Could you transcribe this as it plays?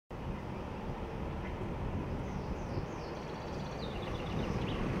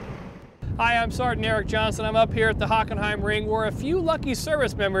Hi, I'm Sergeant Eric Johnson. I'm up here at the Hockenheim ring where a few lucky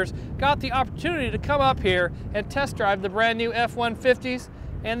service members got the opportunity to come up here and test drive the brand new F-150s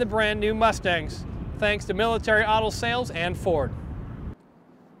and the brand new Mustangs, thanks to Military AutoSource and Ford.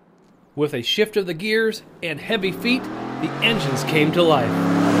 With a shift of the gears and heavy feet, the engines came to life,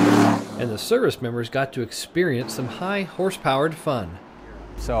 and the service members got to experience some high-horsepowered fun.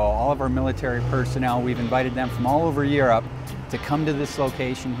 So all of our military personnel, we've invited them from all over Europe to come to this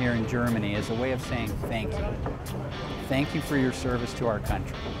location here in Germany as a way of saying thank you. Thank you for your service to our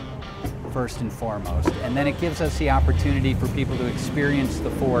country, first and foremost. And then it gives us the opportunity for people to experience the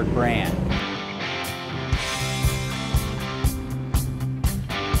Ford brand.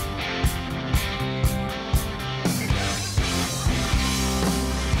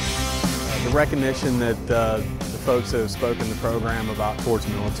 The recognition that the folks that have spoken the program about towards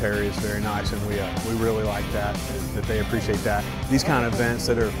military is very nice, and we really like that they appreciate that. These kind of events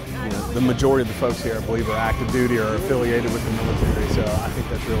that are, the majority of the folks here, I believe, are active duty or affiliated with the military, so I think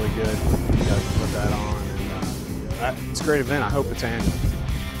that's really good to put that on. And, it's a great event. I hope it's annual.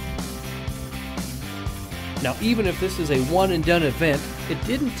 Now, even if this is a one-and-done event, it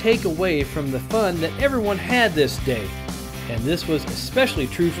didn't take away from the fun that everyone had this day. And this was especially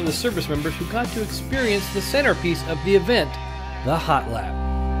true for the service members who got to experience the centerpiece of the event, the hot lap.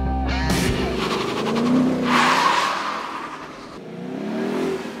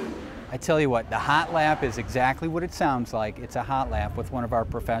 I tell you what, the hot lap is exactly what it sounds like. It's a hot lap with one of our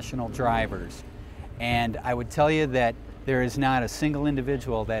professional drivers. And I would tell you that there is not a single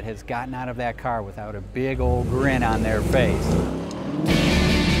individual that has gotten out of that car without a big old grin on their face.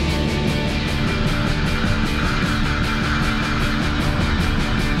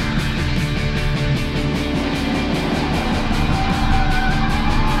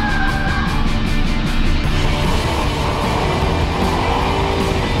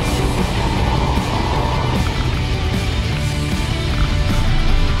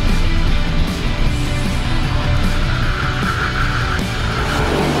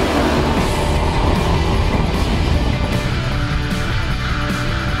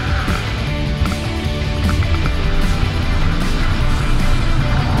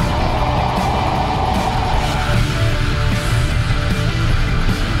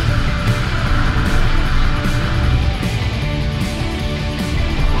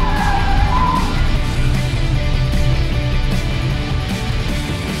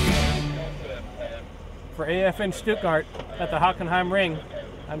 For AFN Stuttgart at the Hockenheim ring,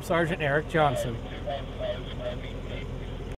 I'm Sergeant Eric Johnson.